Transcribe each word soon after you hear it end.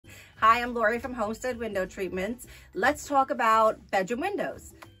Hi, I'm Lori from Homestead Window Treatments. Let's talk about bedroom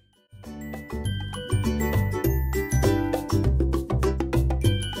windows.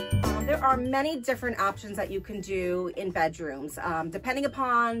 There are many different options that you can do in bedrooms, depending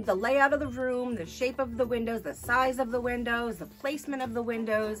upon the layout of the room, the shape of the windows, the size of the windows, the placement of the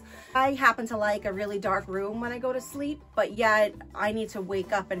windows. I happen to like a really dark room when I go to sleep, but yet I need to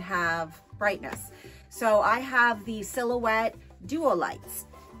wake up and have brightness. So I have the silhouette duo lights.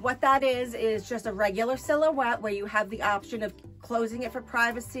 What that is just a regular silhouette where you have the option of closing it for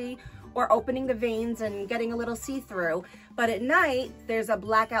privacy or opening the vanes and getting a little see-through. But at night, there's a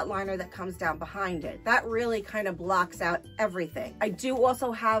blackout liner that comes down behind it. That really kind of blocks out everything. I do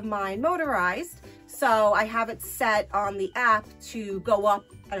also have mine motorized, so I have it set on the app to go up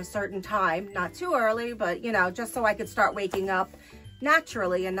at a certain time, not too early, but you know, just so I could start waking up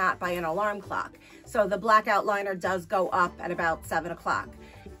naturally and not by an alarm clock. So the blackout liner does go up at about 7 o'clock.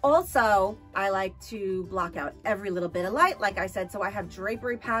 Also, I like to block out every little bit of light, like I said, so I have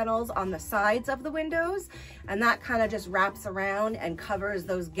drapery panels on the sides of the windows, and that kind of just wraps around and covers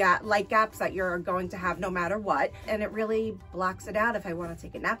those light gaps that you're going to have no matter what. And it really blocks it out if I want to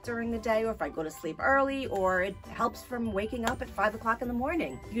take a nap during the day, or if I go to sleep early, or it helps from waking up at 5 o'clock in the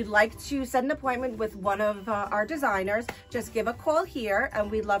morning. If you'd like to set an appointment with one of our designers, just give a call here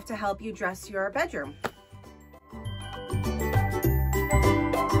and we'd love to help you dress your bedroom.